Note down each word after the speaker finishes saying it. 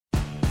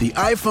The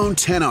iPhone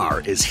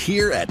XR is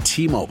here at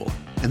T-Mobile,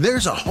 and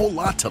there's a whole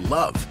lot to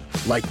love.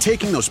 Like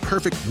taking those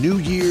perfect New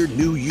Year,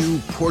 New You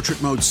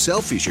portrait mode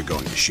selfies you're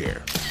going to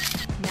share.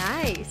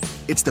 Nice.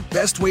 It's the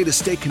best way to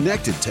stay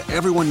connected to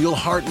everyone you'll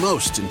heart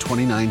most in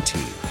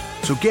 2019.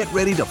 So get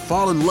ready to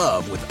fall in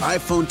love with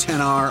iPhone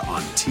XR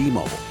on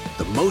T-Mobile,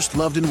 the most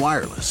loved in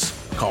wireless.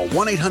 Call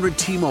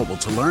 1-800-T-Mobile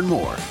to learn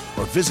more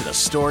or visit a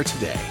store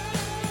today.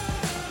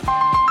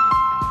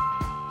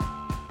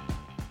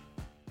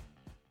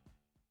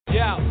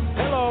 Yeah,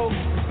 hello.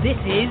 This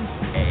is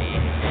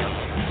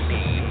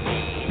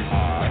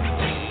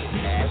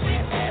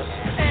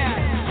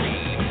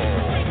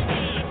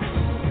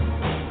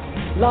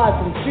live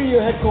from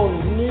studio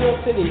headquarters in New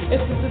York City.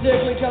 It's the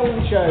Dirty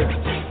Challenge Show.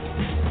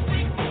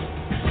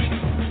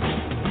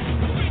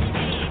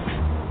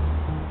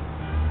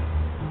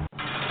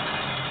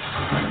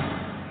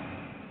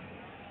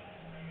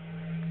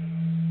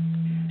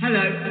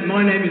 Hello,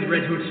 my name is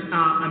Red Hood.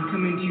 I'm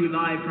coming to you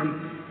live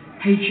from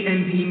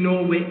HMP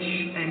Norwich,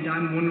 and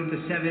I'm one of the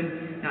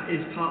 7 that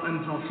is part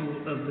and parcel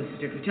of the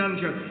Statistical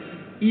Challenge Show.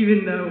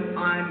 Even though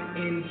I'm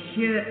in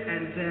here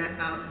and they're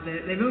out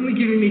there, they've only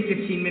given me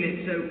 15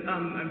 minutes, so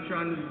I'm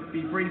trying to be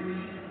brief.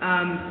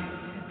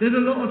 There's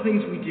a lot of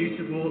things we do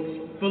support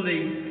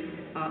fully.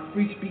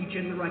 Free speech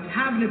and the right to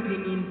have an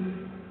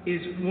opinion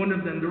is one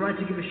of them. The right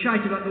to give a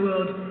shite about the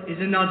world is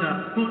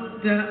another.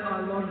 But there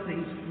are a lot of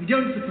things we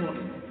don't support.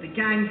 The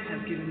gang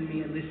has given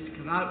me a list to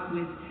come out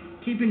with.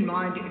 Keep in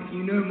mind, if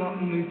you know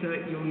Martin Luther,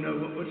 you'll know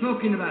what we're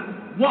talking about.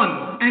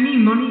 1. Any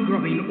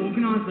money-grubbing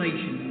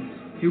organisations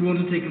who want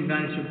to take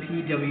advantage of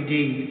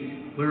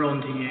PWDs, we're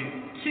on to you.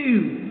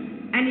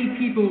 2. Any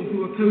people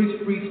who oppose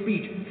free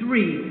speech.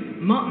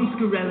 3. Martin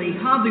Scarelli,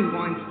 Harvey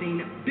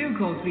Weinstein, Bill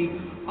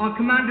Cosby, our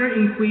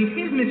commander-in-chief,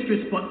 his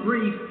mistress but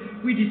brief.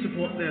 We do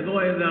support their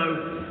lawyer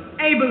though.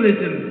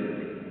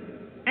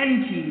 Ableism.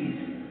 NTs.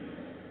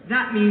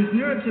 That means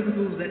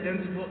neurotypicals that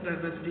don't support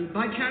diversity.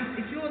 By chance,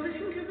 if you're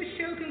listening to the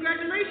show,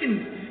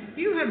 congratulations!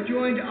 You have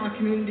joined our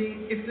community.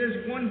 If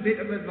there's one bit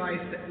of advice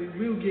that we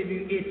will give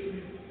you, it's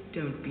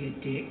don't be a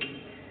dick.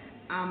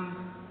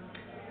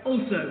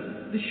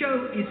 Also, the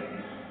show is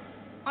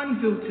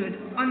unfiltered,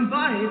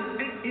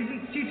 unbiased, and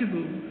isn't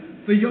suitable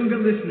for younger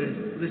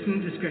listeners.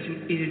 Listener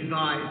discretion is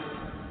advised.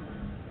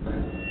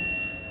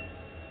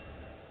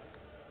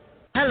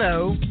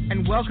 Hello,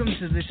 and welcome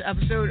to this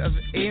episode of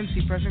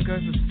AMC Press &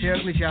 Co's The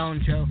Satirically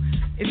Challenged Show.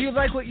 If you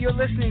like what you're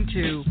listening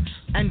to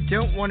and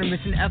don't want to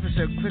miss an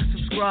episode, click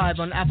subscribe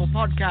on Apple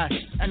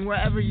Podcasts and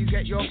wherever you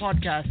get your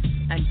podcasts,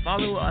 and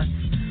follow us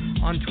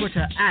on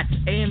Twitter at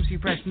AMC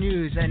Press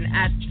News and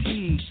at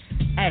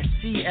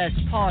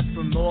TSCS Pod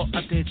for more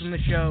updates on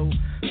the show.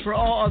 For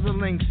all other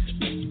links,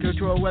 go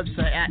to our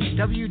website at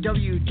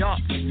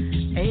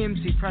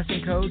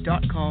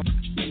www.amcpressandco.com.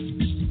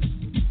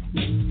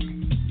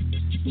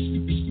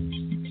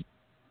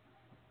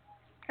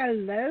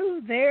 Hello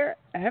there,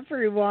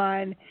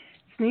 everyone.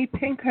 It's me,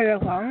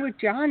 Pinkhood, along with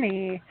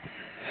Johnny.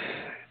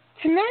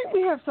 Tonight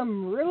we have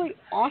some really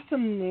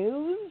awesome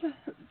news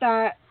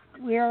that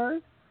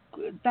we're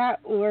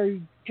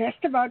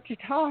just about to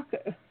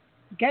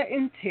get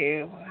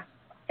into.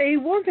 A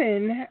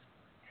woman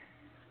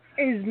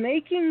is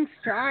making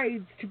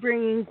strides to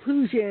bring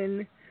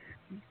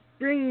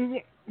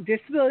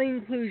disability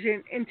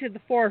inclusion into the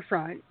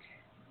forefront,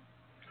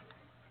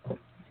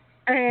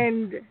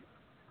 and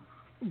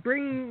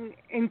bringing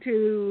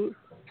into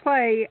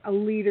play a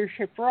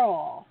leadership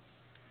role,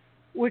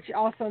 which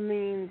also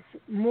means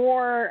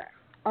more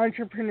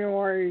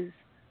entrepreneurs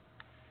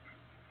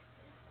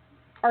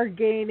are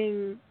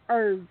going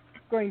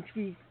to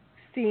be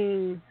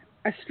seeing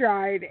a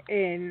stride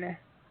in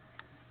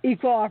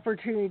equal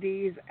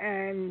opportunities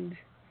and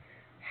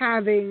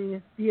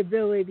having the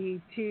ability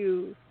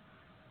to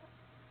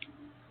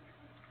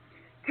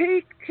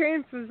take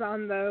chances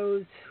on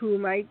those who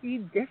might be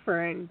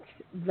different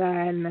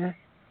than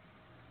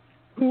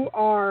who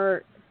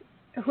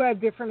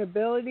have different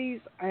abilities,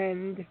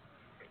 and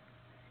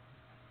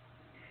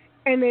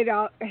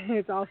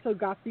it's also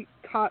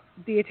caught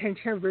the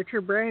attention of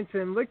Richard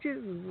Branson, which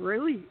is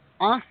really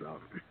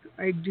awesome.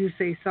 I do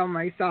say so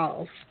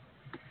myself.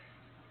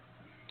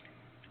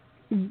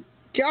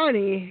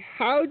 Johnny,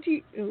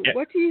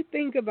 what do you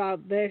think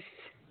about this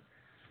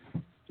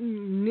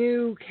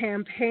new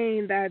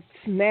campaign that's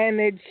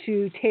managed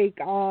to take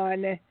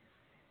on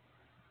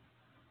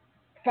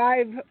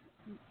 5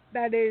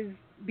 that is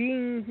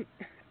being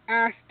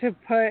asked to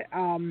put,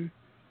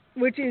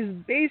 which is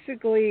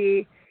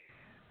basically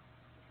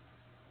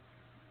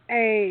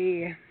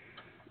a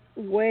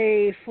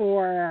way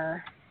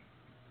for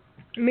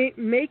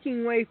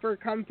making way for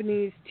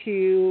companies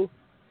to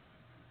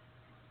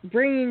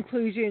bring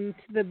inclusion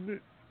to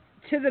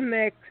the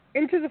mix,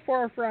 into the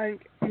forefront,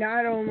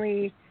 not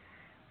only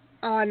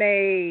on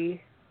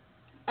a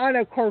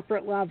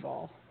corporate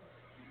level.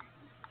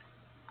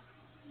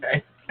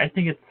 I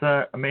think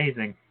it's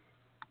amazing.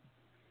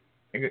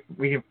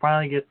 We can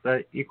finally get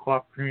the equal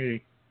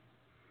opportunity.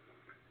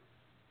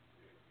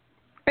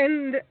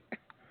 And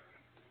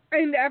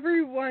And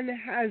everyone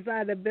has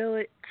that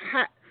ability,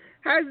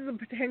 has the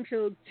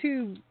potential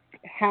to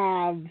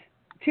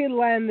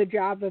land the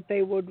job that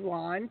they would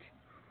want,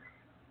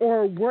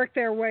 or work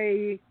their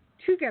way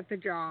to get the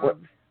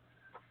job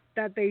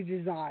that they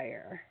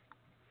desire.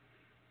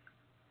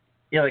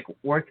 Yeah, like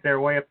work their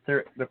way up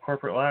the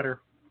corporate ladder.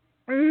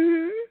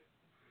 Mhm.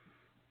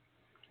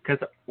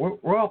 Because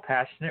we're all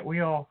passionate. We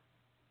all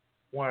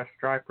want to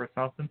strive for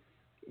something.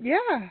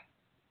 Yeah.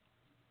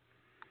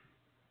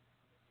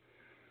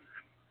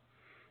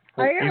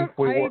 I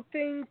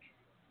think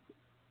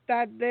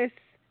that this...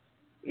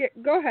 Yeah,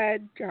 go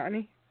ahead,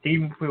 Johnny.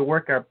 Even if we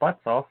work our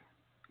butts off.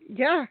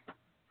 Yeah.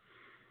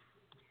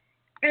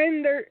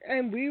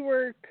 And we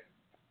work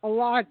a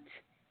lot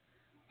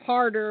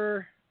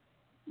harder.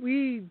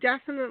 We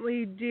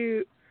definitely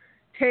do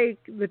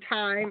take the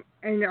time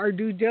and our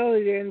due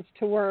diligence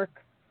to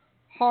work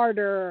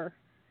harder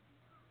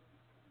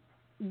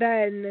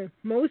than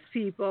most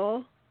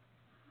people.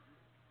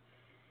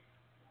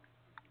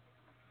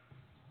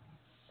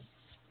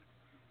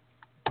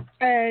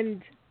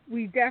 And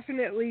we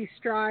definitely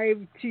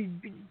strive to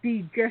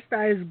be just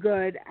as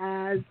good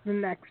as the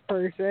next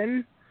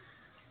person.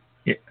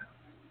 Yeah.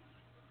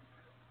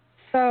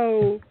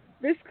 So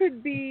this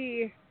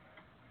campaign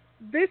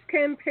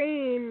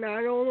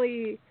not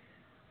only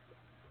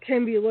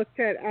can be looked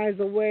at as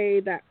a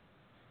way that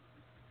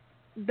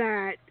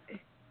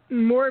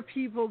more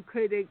people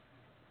could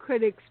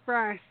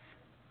express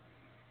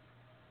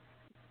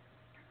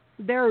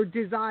their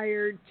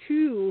desire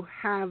to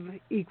have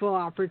equal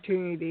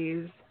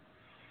opportunities,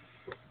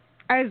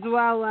 as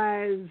well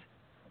as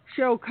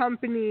show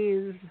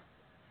companies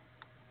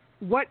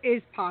what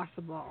is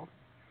possible.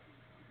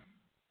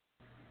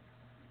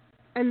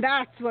 And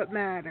that's what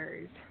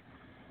matters.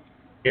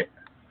 Yeah.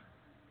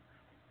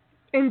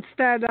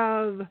 Instead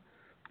of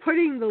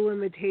putting the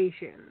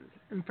limitations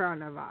in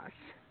front of us.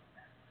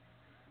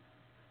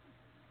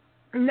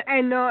 And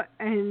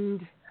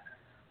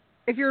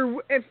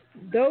if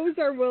those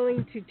are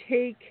willing to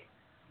take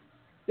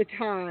the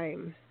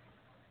time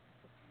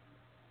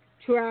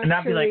to actually, and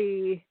not be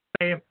like,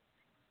 pay him,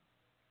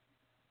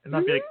 and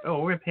not be like,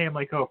 oh, we're gonna pay him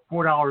like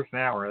 $4 an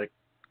hour, like.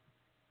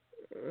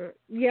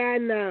 Yeah,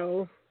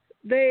 no,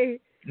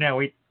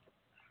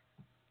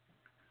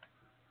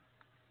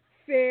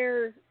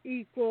 fair,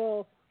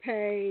 equal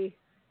pay,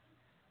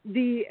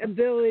 the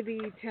ability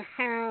to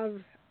have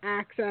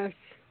access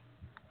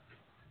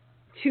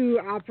to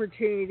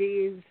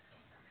opportunities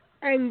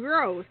and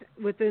growth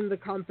within the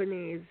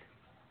companies,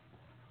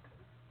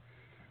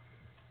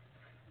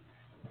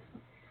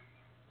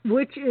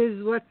 which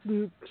is what's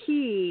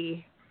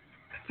key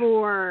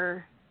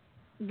for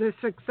the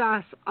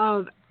success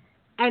of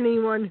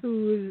anyone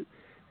who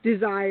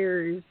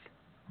desires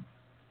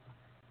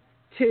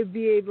to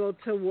be able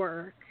to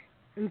work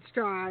and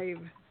strive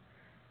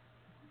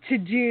to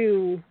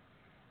do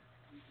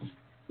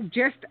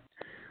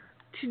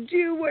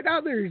what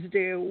others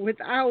do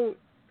without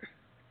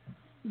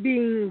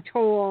being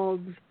told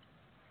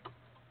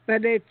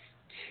that it's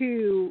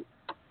too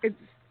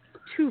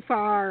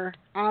far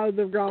out of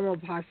the realm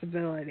of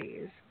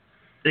possibilities.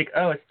 Like,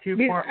 oh, it's too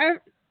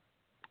far.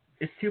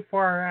 It's too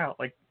far out.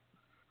 Like,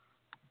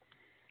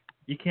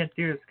 you can't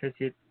do this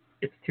because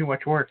it's too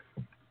much work.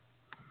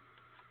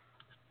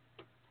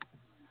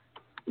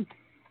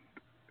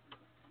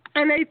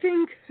 And I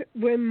think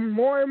when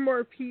more and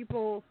more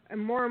people and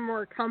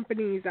more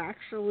companies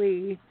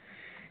actually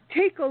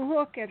take a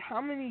look at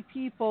how many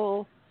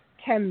people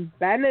can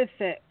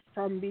benefit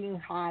from being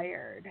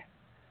hired,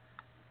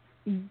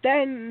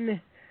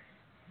 then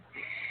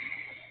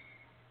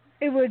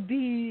it would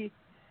be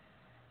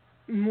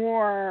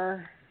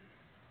more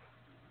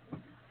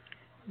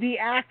the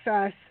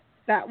access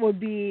that would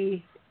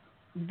be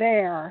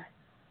there.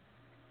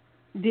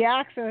 The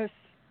access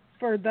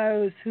for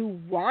those who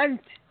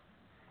want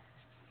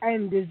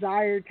and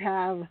desire to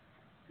have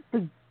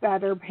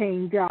better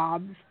paying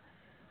jobs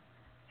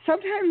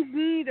sometimes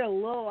need a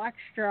little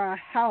extra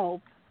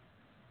help,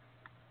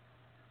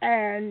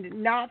 and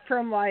not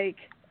from like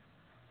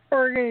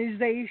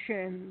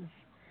organizations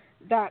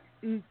that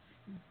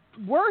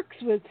works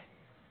with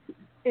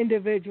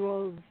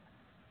individuals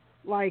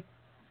like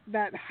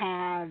that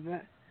have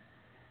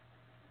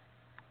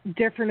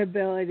different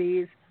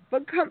abilities,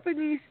 but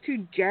companies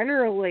to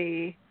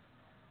generally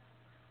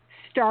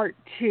start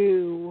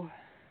to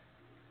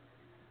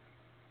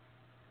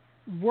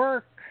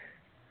work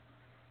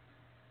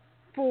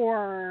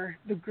for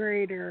the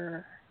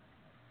greater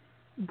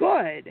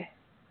good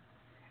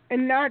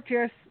and not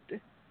just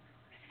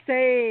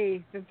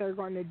say that they're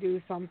going to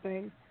do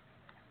something,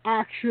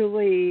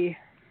 actually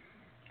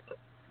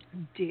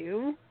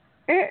do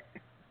it.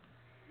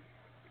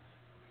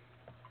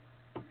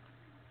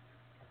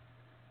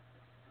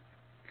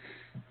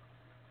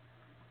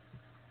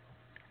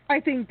 I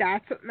think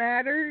that's what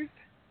matters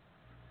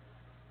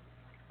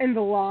in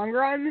the long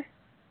run.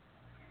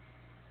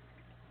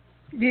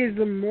 Because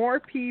the more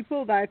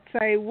people that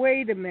say,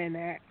 "Wait a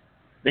minute,"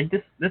 like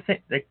this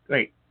ain't like,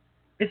 wait,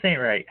 this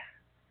ain't right,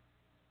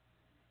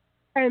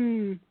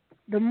 and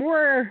the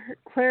more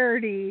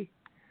clarity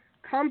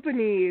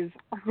companies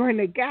are going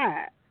to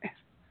get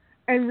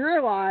and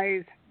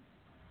realize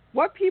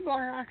what people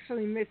are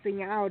actually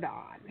missing out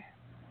on.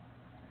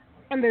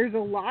 And there's a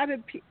lot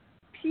of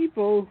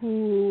people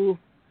who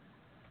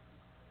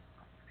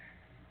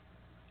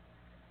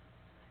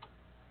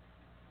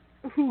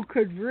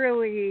could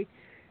really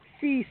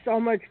see so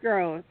much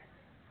growth.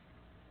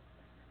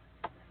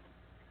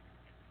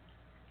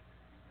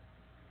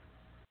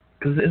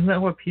 Because isn't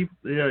that what people,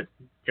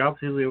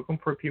 jobs usually looking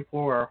for,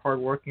 people who are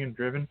hardworking and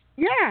driven?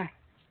 Yeah.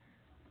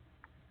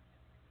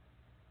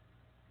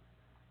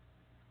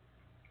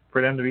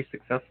 For them to be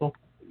successful?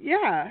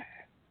 Yeah.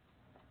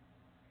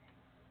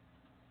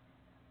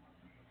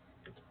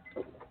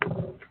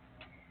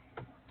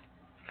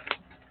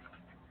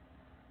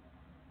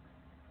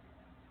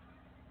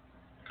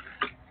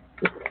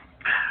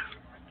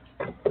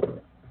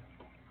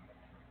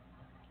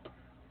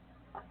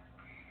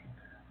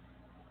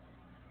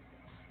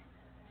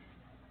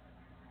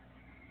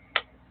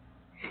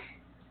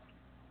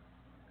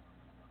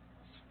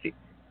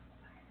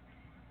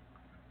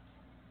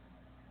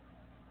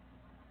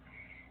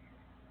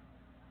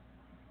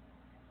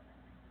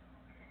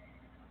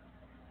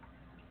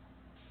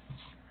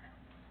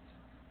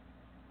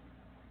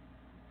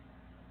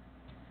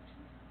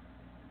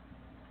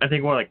 I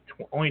think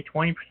only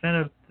 20%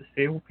 of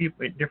disabled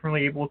people,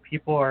 differently able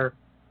people,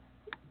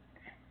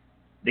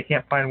 they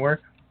can't find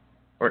work,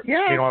 or they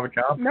don't have a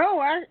job.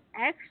 No,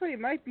 actually, it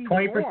might be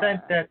 20% more.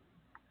 I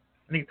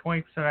think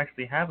 20%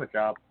 actually have a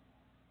job.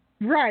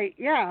 Right.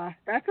 Yeah,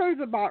 that sounds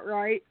about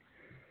right.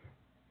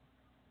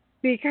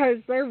 Because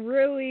I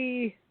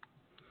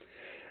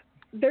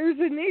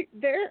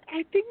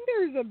think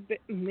there's a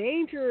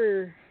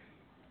major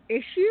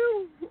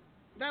issue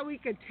that we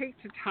could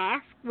take to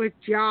task with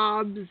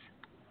jobs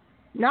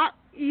not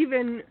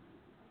even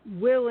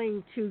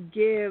willing to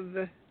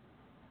give,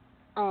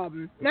 not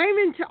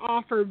even to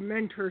offer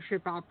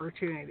mentorship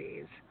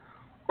opportunities,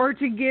 or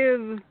to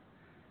give,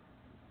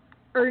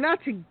 or not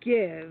to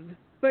give,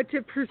 but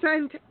to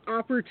present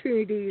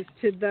opportunities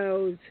to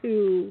those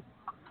who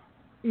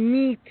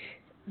meet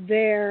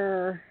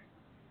their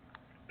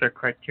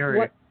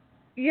criteria.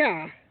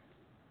 Yeah.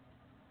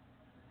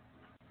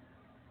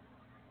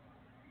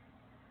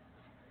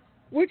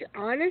 Which,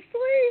 honestly,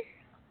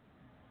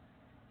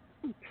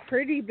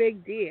 pretty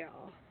big deal.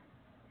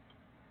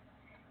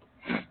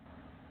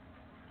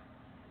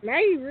 Now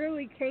you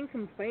really can't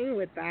complain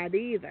with that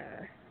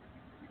either.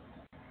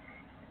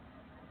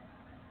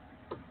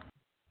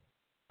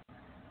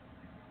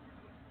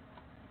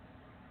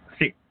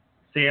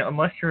 See,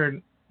 unless you're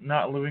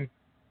not living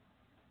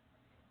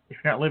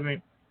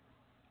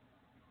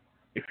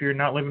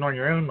on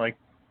your own, like,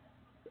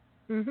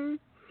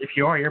 if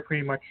you are, you're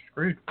pretty much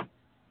screwed.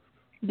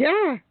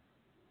 Yeah.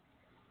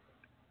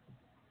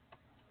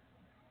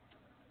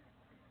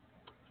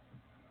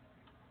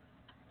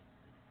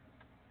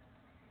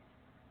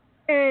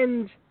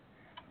 And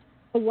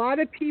a lot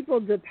of people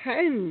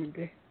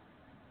depend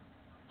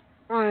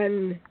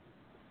on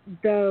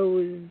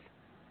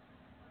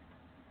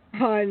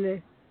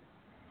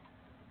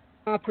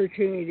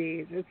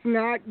opportunities. It's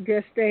not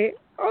just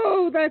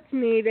that's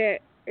needed.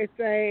 It's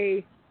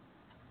a,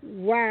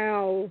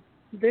 wow,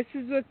 this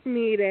is what's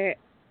needed.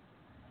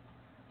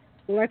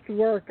 Let's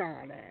work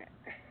on it.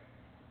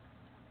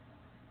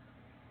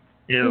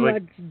 Yeah,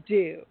 let's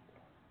do.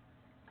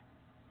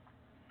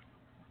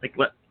 Like,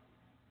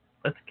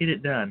 let's get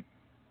it done.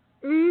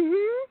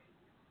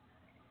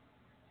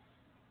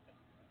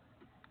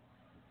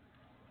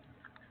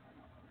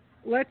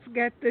 Let's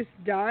get this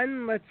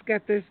done. Let's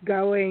get this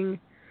going.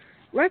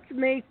 Let's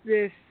make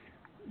this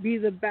be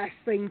the best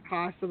thing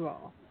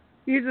possible.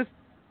 Because if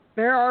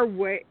there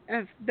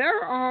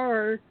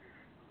are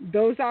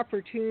those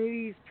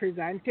opportunities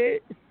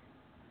presented,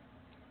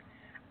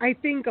 I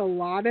think a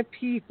lot of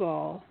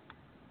people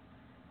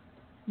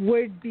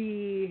would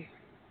be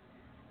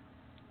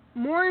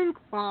more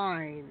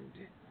inclined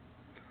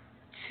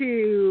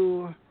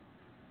to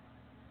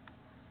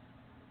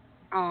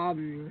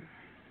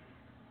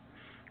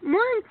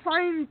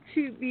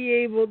be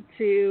able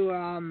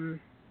to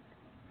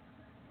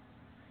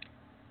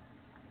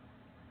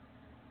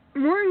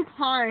more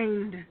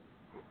inclined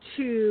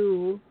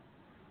to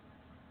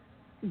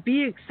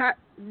be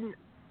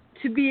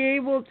to be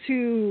able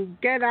to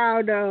get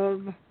out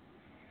of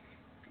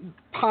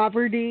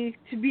poverty,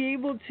 to be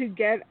able to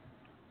get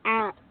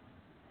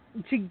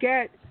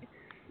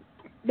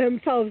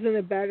themselves in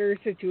a better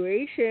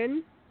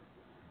situation.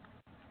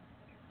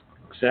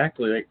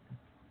 Exactly.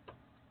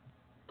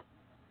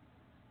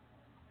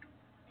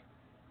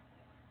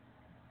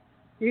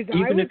 Because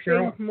I would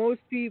think most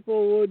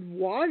people would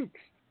want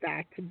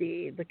that to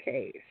be the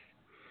case.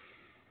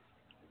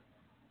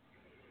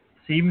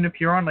 So even if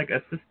you're on like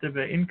assisted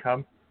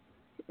income,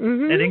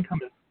 that income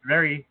is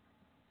very,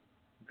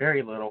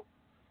 very little.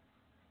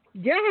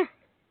 Yeah.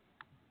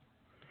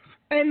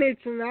 And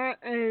it's not,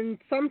 and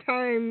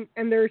sometimes,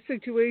 and there are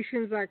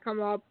situations that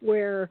come up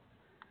where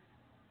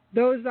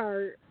those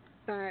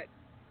that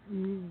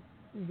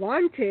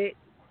want it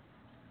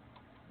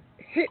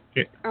hit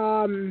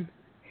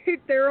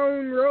their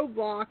own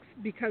roadblocks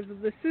because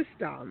of the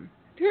system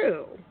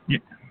too. Yeah.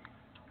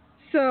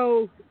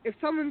 So if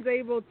someone's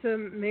able to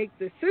make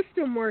the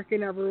system work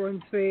in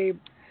everyone's favor,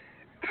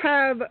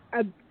 have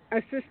a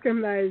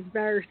system that is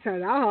better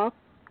set up,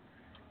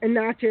 and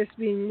not just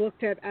being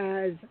looked at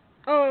as,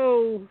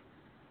 oh,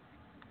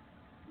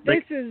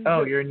 like, this is...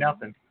 Oh, you're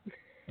nothing.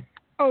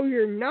 Oh,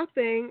 you're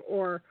nothing,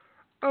 or,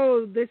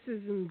 oh, this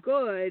isn't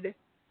good.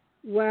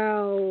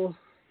 Well,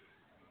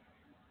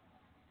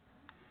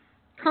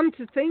 come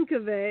to think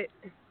of it,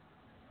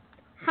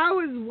 how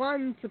is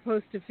one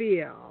supposed to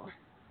feel?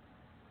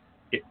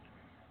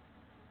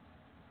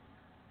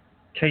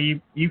 So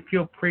you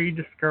feel pretty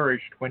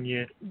discouraged when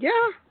you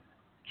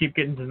keep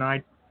getting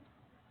denied.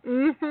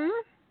 Mm-hmm.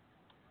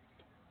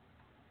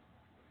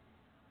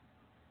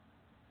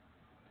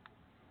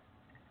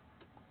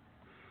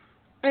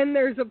 And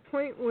there's a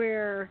point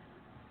where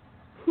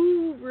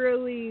who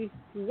really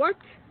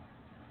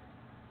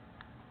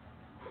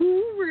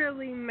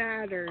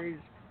matters,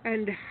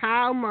 and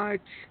how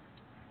much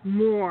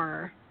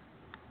more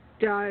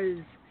does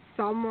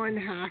someone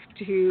have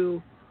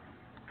to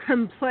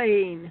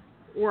complain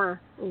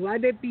or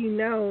let it be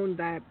known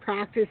that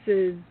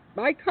practices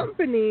by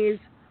companies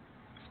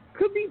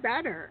could be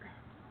better?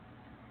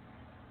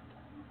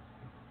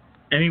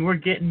 I mean, we're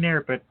getting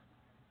there, but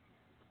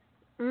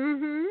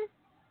Mm-hmm.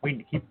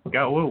 we keep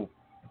going.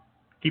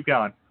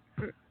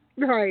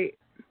 Right.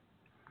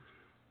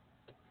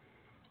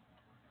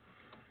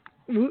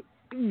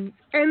 And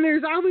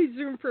there's always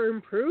room for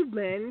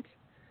improvement,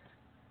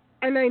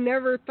 and I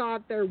never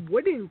thought there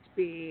wouldn't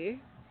be.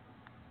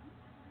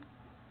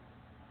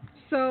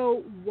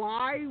 So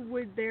why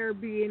would there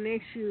be an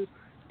issue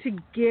to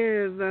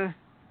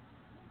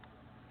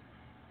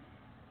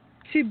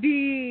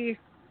be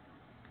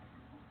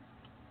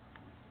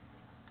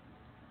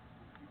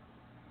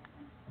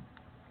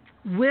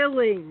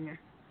willing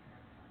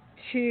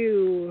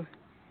to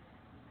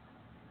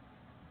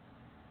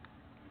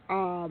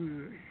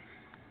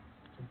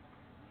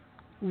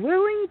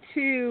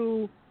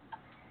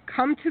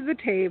come to the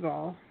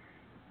table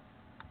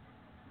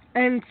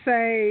and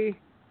say,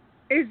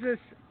 is this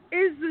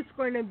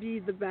going to be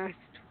the best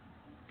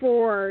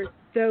for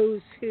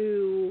those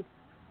who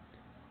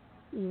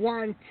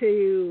want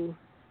to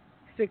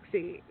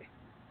succeed?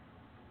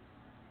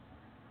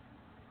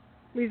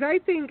 Because I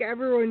think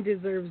everyone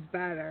deserves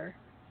better.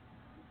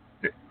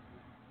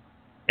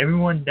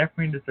 Everyone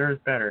definitely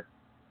deserves better.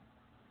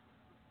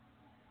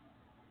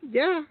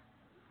 Yeah.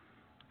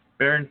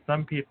 Better in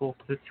some people's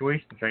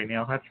situations right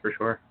now, that's for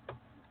sure.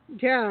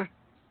 Yeah.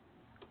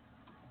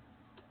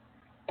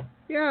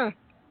 Yeah.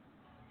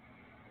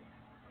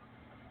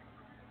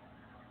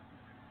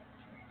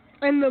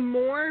 And the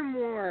more and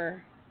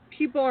more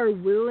people are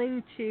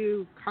willing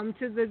to come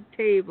to the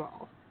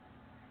table,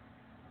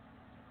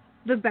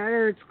 the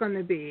better it's going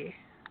to be.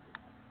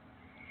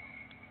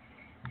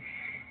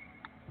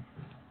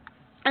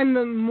 And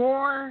the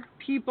more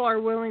people are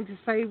willing to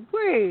say,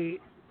 wait,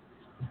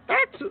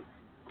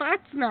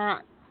 that's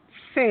not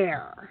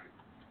fair.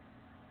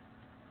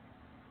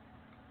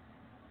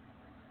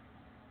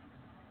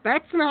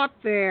 That's not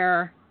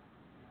fair.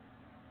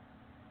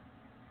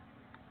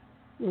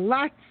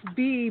 Let's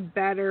be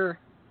better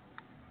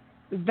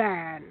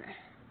than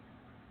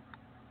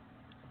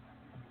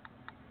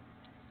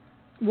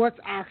what's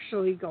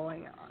actually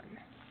going on.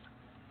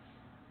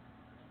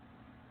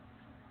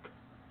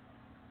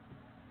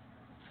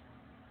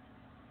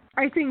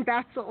 I think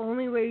that's the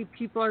only way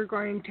people are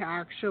going to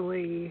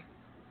actually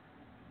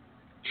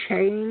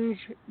change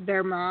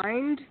their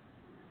mind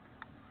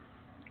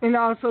and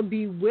also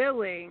be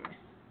willing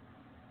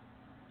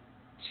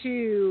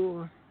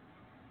to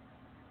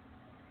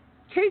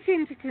take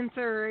into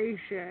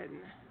consideration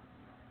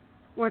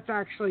what's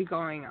actually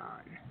going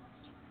on.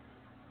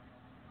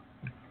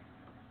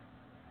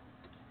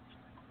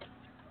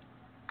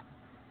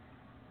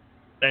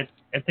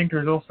 I think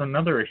there's also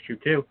another issue,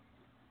 too.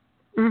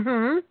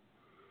 Mm-hmm.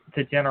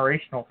 It's a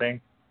generational thing.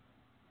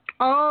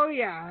 Oh,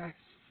 yes.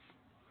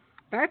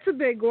 That's a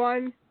big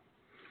one.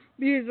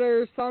 Because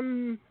there are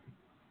some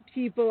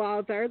people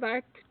out there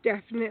that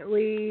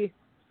definitely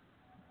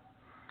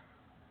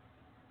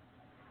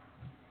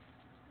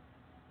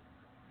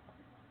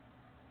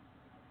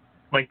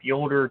like the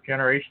older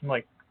generation,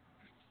 like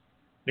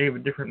they have a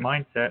different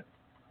mindset.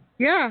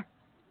 Yeah.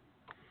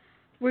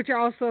 Which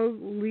also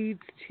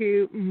leads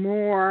to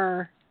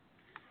more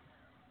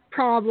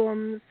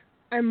problems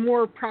and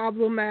more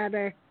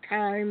problematic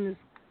times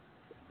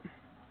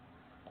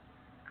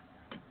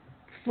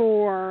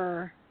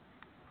for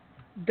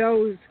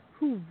those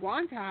who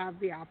want to have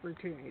the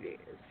opportunities.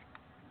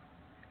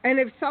 And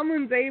if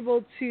someone's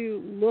able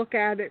to look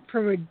at it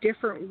from a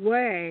different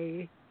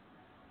way,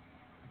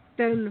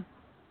 then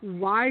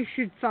why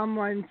should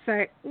someone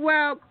say,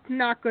 well,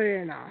 not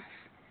good enough?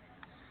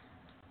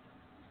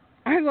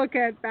 I look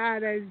at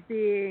that as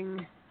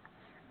being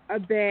a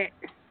bit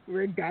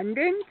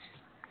redundant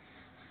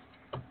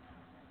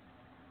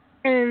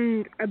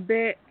and a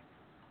bit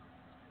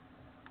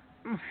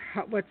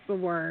what's the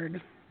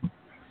word?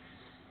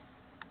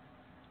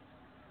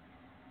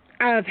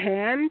 Out of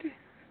hand.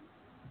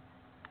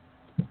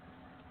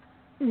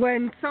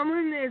 When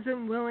someone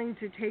isn't willing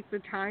to take the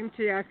time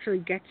to actually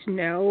get to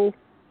know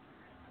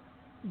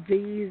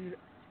these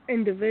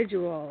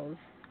individuals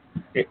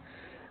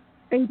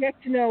and get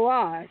to know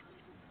us.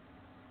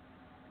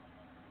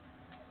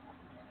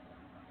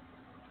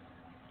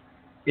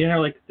 You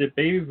know, like the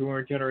baby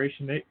boomer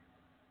generation, they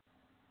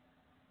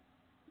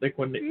like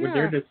when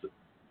they're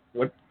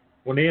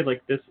when they had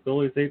like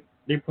disabilities,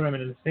 they put them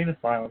in an insane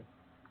asylum.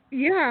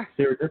 Yeah.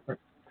 They were different.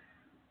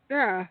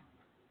 Yeah.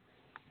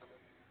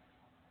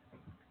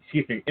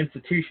 Excuse me,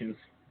 institutions.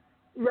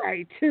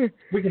 Right.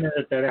 We can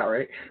edit that out,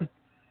 right?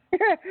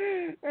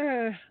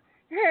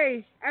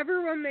 Hey,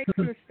 everyone makes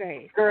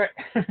mistakes. Correct.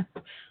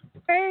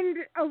 And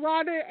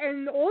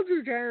in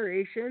older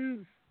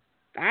generations,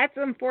 that's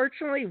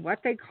unfortunately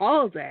what they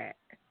called it.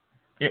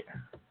 Yeah.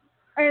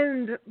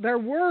 And there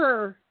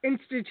were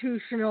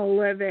institutional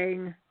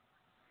living.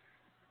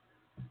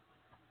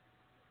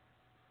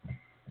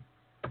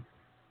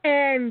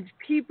 And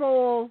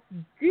people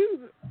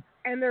do,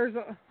 and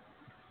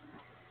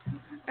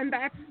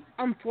that's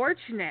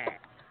unfortunate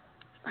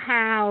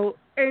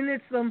and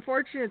it's the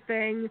unfortunate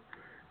thing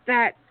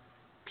that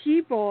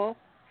people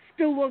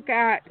still look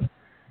at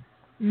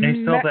they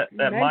still have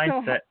that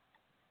mindset.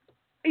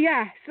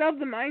 Yeah, still have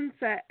the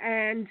mindset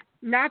and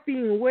not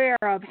being aware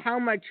of how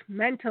much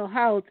mental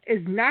health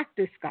is not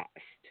discussed,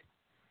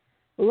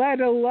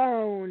 let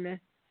alone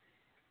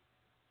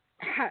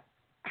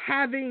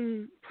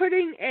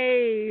putting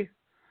a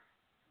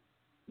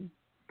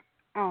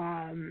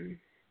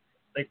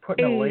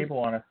putting a label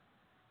on it.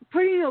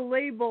 Putting a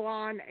label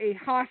on a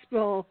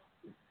hospital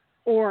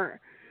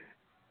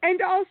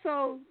and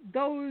also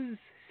those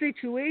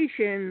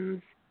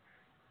situations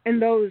in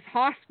those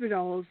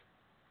hospitals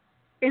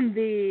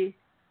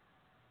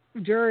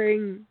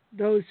during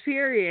those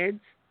periods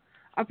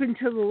up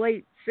until the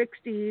late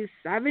 60s,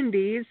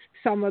 70s,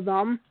 some of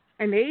them,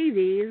 and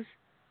 80s,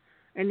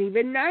 and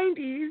even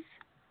 90s,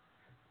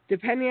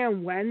 depending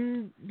on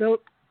when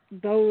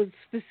those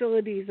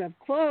facilities have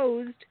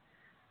closed,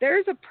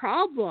 there's a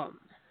problem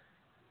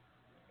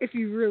if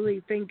you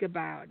really think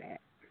about it.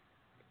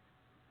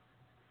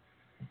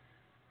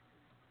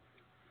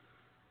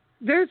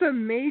 There's a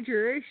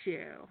major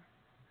issue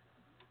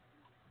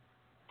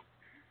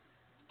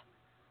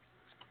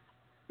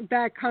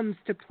that comes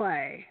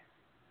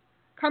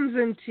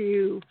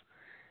into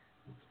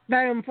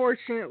that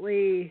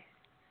unfortunately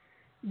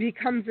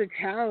becomes a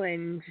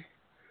challenge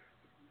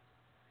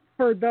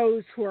for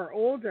those who are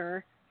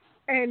older,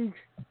 and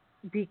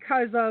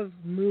because of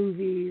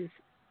movies,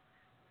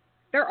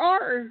 there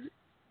are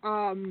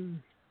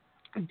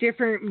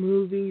different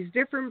movies,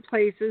 different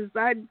places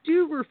that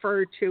do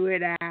refer to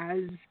it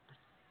as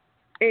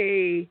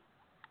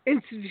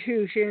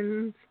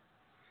institutions,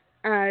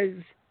 as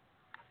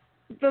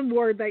the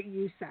word that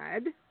you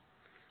said,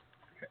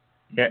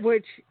 yeah.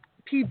 Which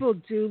people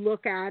do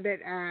look at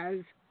it as,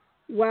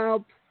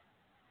 well,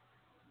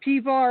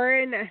 people are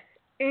in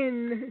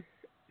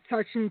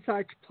such and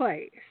such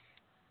place.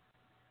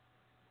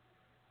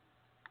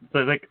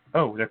 But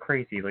they're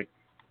crazy,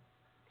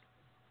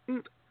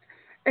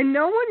 and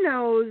no one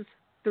knows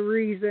the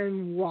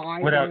reason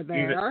why they're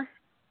there.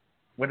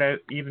 Without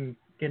even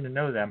getting to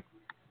know them.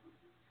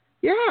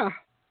 Yeah.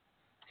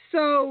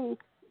 So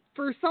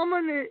for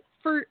someone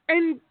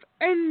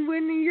and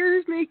when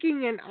you're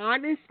making an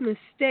honest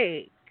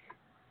mistake,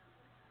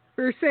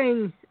 for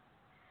saying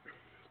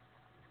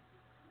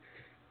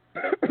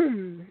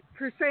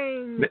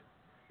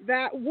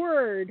that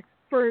word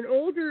for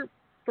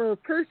a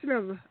person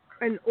of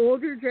an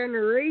older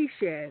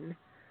generation,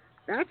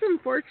 that's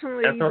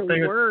unfortunately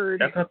the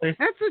word. That's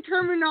the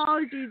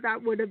terminology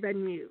that would have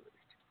been used,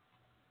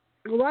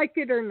 like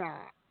it or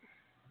not.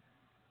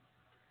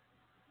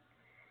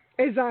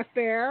 Is that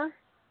fair?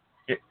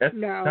 That's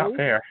no. Not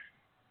fair.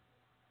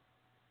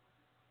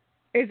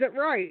 Is it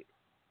right?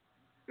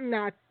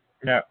 Not.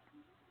 No.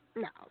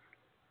 No.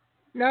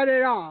 Not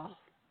at all.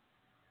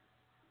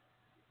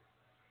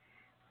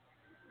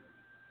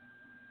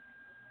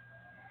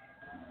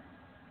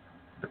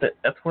 But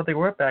that's what they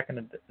were back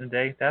in the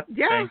day. That's the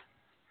thing.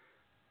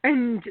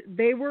 And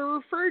they were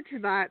referred to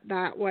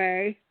that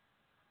way.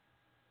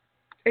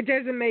 It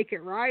doesn't make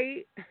it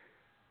right.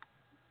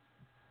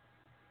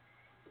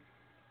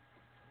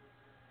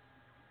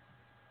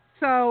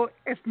 So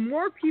if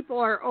more people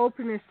are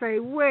open to say,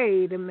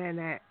 wait a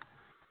minute,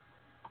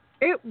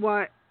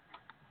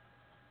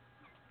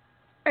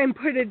 and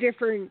put a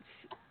difference,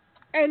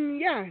 and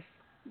yes,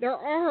 there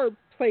are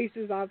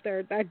places out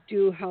there that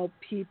do help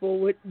people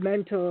with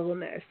mental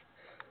illness,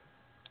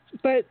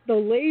 but the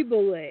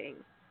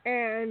labeling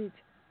and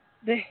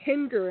the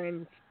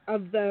hindrance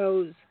of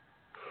those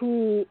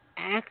who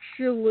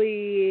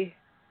actually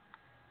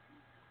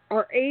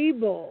are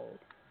able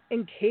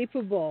and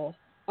capable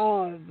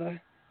of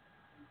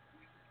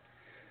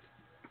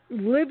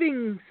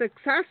living the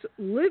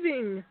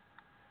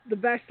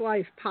best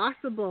life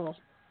possible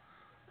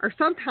are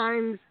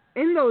sometimes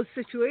in those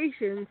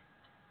situations,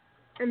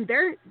 and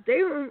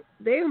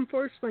they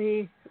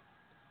unfortunately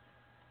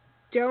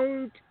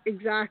don't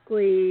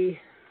exactly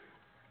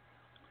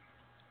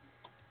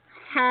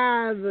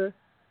have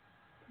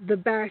the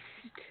best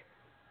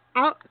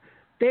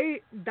the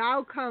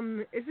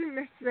outcome isn't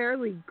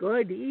necessarily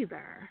good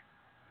either.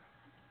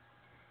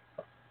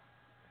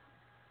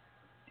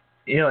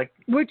 Yeah, like,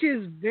 which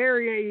is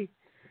very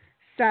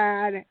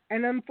sad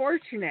and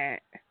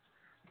unfortunate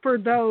for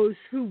those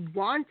who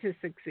want to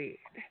succeed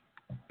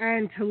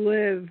and to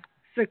live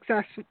the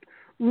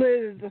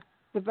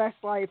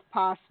best life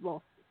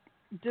possible,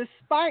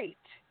 despite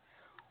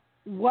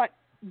what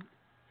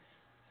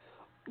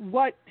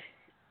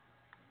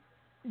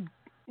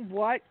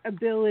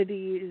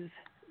abilities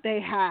they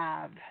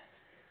have.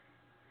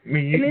 I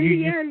mean, and in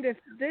the end, if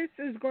this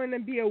is going to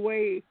be a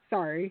way,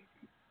 sorry.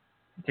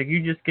 So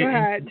you just get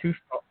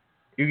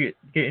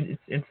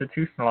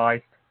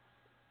institutionalized.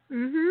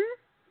 Mhm.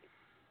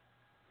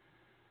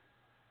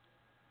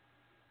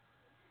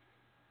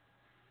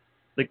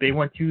 Like, they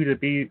want you to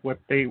be what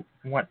they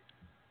want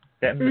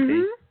them to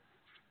be.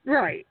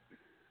 Right.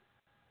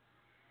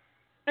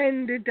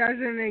 And it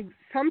doesn't.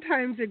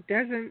 Sometimes it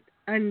doesn't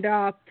end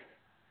up.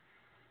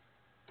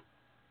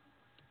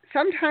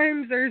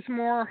 Sometimes there's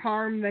more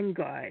harm than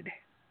good.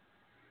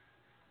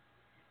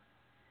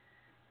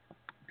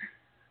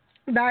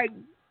 That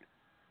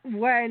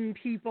when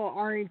people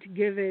aren't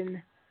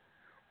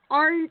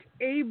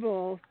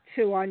able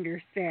to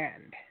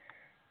understand.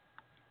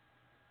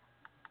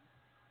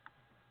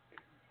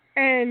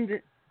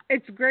 And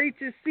it's great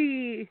to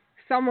see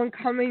someone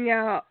coming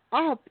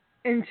up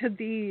into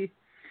the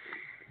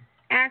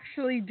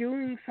actually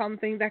doing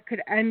something that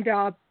could end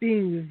up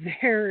being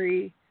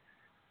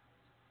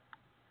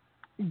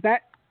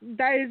that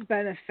is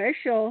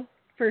beneficial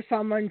for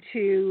someone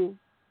to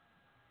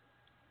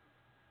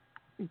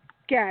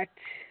get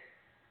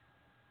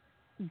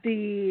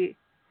to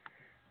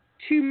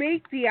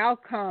make the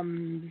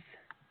outcomes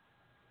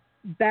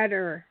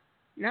better,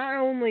 not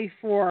only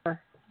for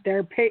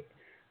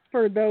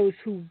for those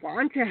who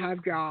want to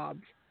have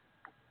jobs,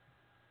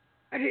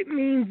 but it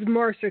means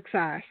more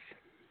success.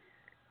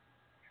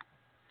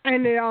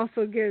 And it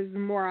also gives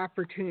more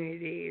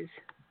opportunities.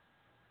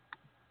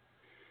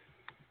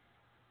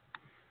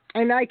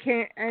 And I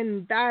can't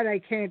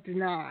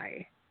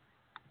deny.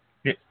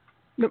 Yeah.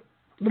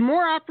 The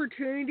more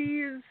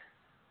opportunities,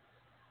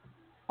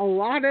 a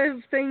lot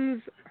of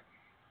things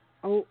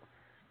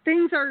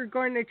are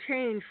going to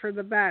change for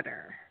the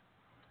better.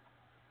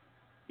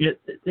 Yeah,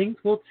 things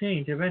will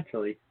change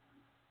eventually.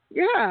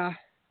 Yeah.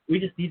 We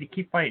just need to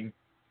keep fighting.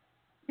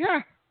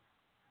 Yeah.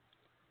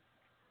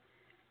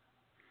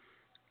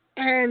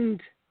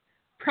 And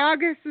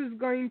progress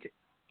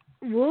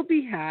will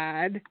be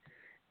had.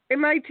 It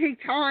might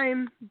take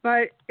time,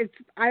 but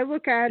I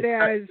look at it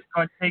as it's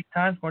going to take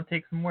time. It's going to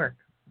take some work.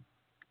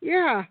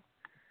 Yeah.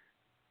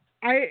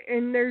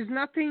 And there's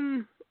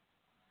nothing,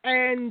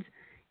 and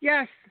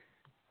yes,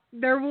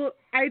 there will.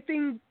 I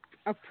think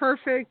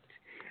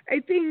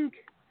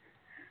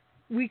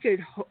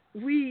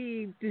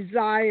we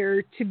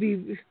desire to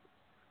be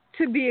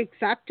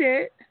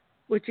accepted,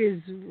 which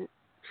is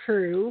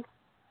true.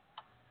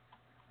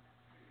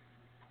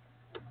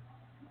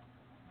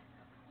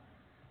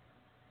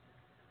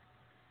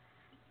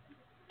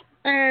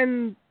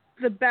 And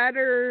the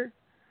better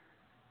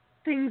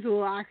things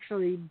will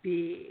actually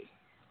be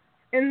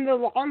in the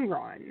long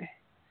run.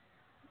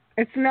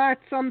 It's not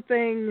too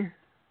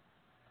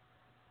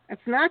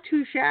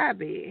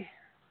shabby.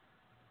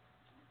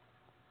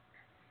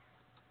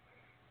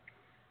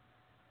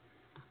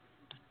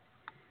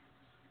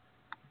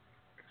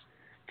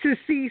 To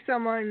see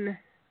someone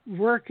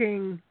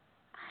working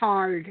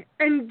hard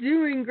and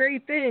doing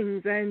great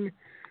things, and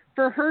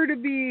for her to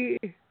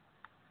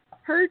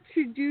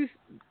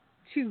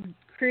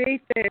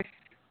create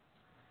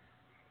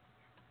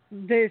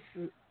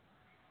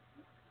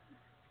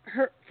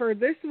for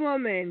this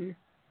woman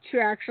to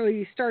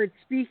actually start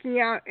speaking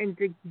out and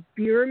to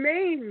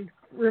remain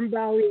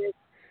rebellious,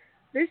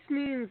 this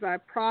means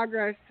that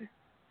progress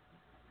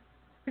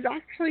is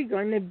actually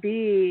going to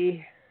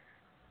be.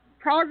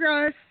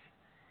 Progress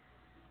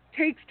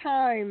takes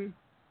time,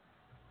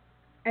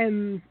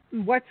 and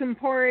what's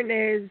important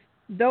is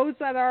those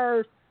that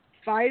are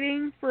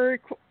fighting for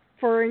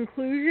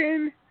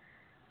inclusion,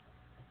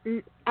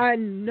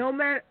 on no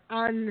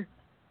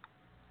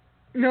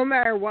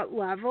matter what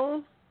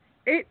level,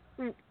 it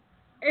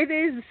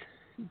is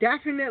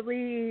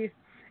definitely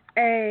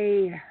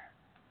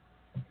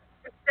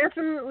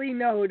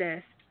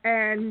noticed,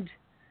 and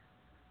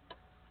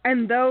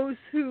those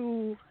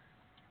who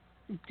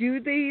do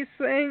these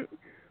things,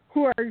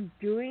 who are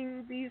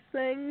doing these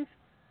things,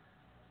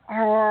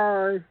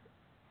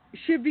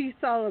 should be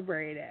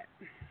celebrated,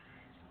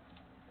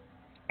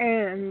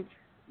 and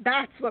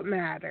that's what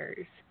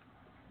matters.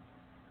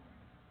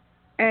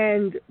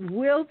 And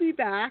we'll be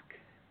back.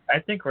 I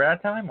think we're out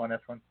of time on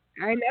this one.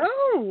 I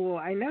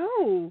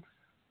know.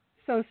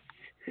 So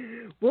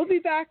we'll be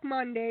back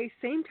Monday,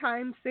 same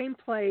time, same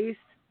place.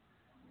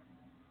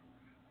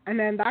 And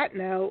on that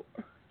note,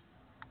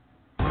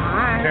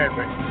 bye.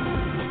 Everybody.